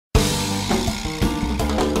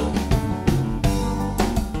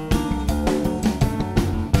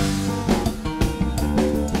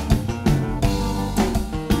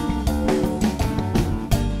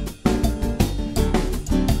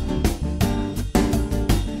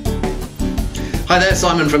Hi there,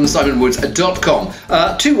 Simon from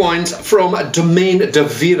simonwoods.com. Two wines from Domaine de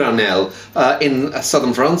Viranel in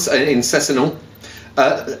southern France, in Cessenon.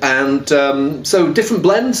 So different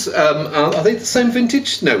blends. Are they the same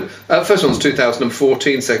vintage? No. First one's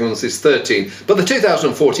 2014, second one's is 13. But the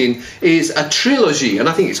 2014 is a trilogy, and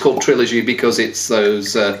I think it's called trilogy because it's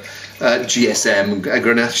those GSM,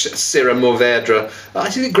 Grenache, Syrah, Mourvèdre. I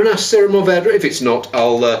think Grenache, Syrah, Mourvèdre. If it's not,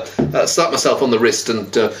 I'll slap myself on the wrist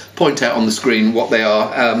and point out on the screen what they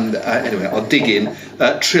are. Anyway, I'll dig in.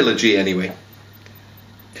 Trilogy, anyway.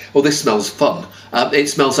 Well, this smells fun. It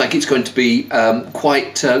smells like it's going to be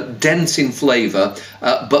quite dense in flavour,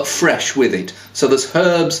 but fresh with it. So there's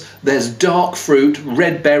herbs, there's dark fruit,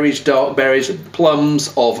 red berries, dark berries,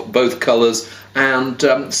 plums of both colours,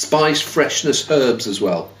 and spice, freshness, herbs as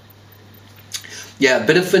well. Yeah, a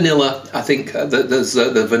bit of vanilla. I think there's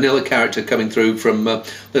the vanilla character coming through from a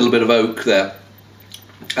little bit of oak there.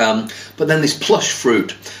 But then this plush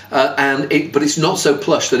fruit, but it's not so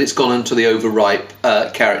plush that it's gone into the overripe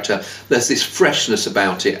character. There's this freshness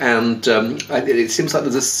about it, and it seems like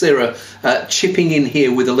there's a Syrah chipping in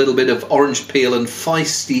here with a little bit of orange peel and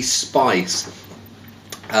feisty spice.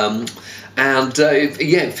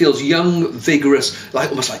 It feels young, vigorous, like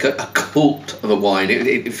almost like a cult of a wine.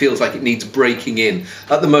 It feels like it needs breaking in.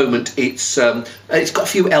 At the moment, it's got a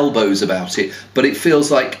few elbows about it, but it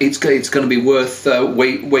feels like it's going to be worth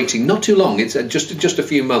waiting. Not too long. It's just a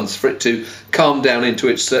few months for it to calm down into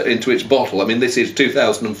its bottle. I mean, this is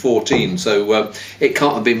 2014, so it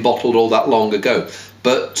can't have been bottled all that long ago.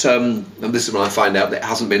 But and this is when I find out that it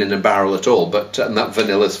hasn't been in a barrel at all. But and that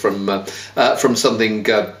vanilla's from something.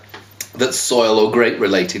 That's soil or grape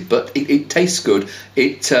related, but it tastes good.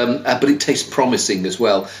 But it tastes promising as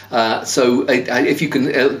well. So if you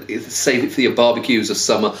can save it for your barbecues of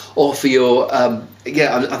summer, or for your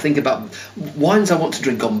I think about wines I want to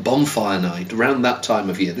drink on bonfire night around that time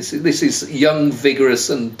of year. This is young, vigorous,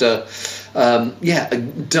 and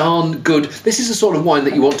darn good. This is the sort of wine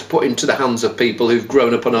that you want to put into the hands of people who've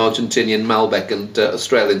grown up on Argentinian Malbec and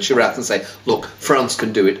Australian Shiraz and say, look, France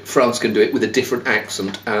can do it. France can do it with a different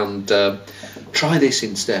accent, and try this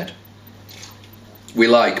instead. We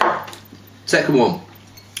like. Second one.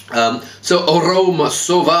 So Aroma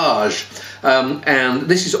Sauvage, and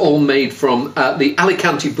this is all made from the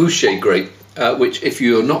Alicante Boucher grape, which, if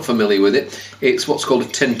you're not familiar with it, it's what's called a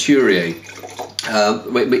teinturier,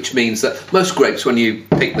 which means that most grapes, when you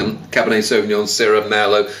pick them, Cabernet Sauvignon, Syrah,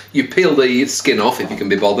 Merlot, you peel the skin off if you can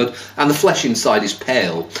be bothered, and the flesh inside is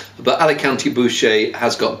pale. But Alicante Boucher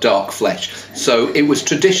has got dark flesh, so it was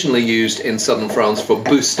traditionally used in southern France for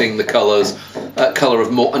boosting the colour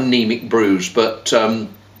of more anemic brews. But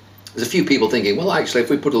there's a few people thinking, well, actually, if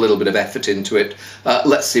we put a little bit of effort into it,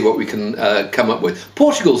 let's see what we can come up with.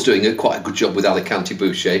 Portugal's doing quite a good job with Alicante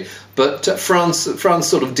Boucher, but France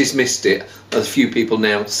sort of dismissed it. There's a few people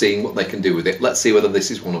now seeing what they can do with it. Let's see whether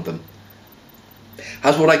this is one of them.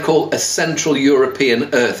 Has what I call a Central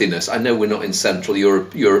European earthiness. I know we're not in Central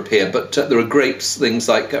Europe here, but there are grapes, things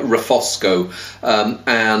like Refosco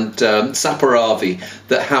and Saperavi,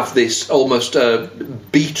 that have this almost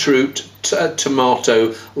beetroot,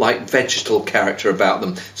 tomato-like vegetal character about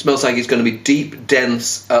them. It smells like it's going to be deep,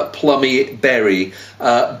 dense, plummy berry,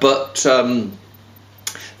 but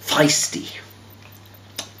feisty.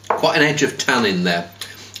 Quite an edge of tannin there,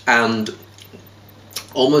 and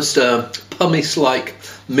almost a pumice-like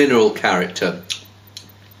mineral character.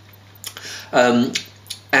 And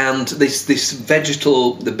this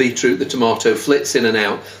vegetal, the beetroot, the tomato, flits in and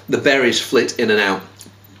out. The berries flit in and out.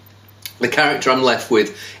 The character I'm left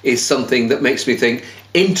with is something that makes me think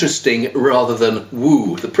interesting rather than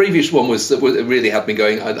woo. The previous one was that really had me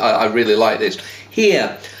going, I really like this.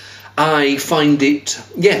 Here, I find it,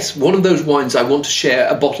 yes, one of those wines I want to share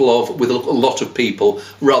a bottle of with a lot of people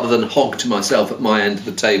rather than hog to myself at my end of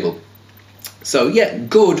the table. So yeah,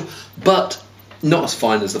 good, but not as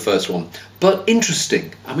fine as the first one, but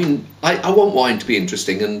interesting. I mean, I want wine to be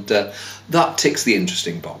interesting, and that ticks the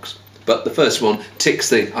interesting box. But the first one ticks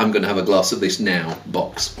the I'm going to have a glass of this now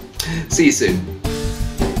box. See you soon.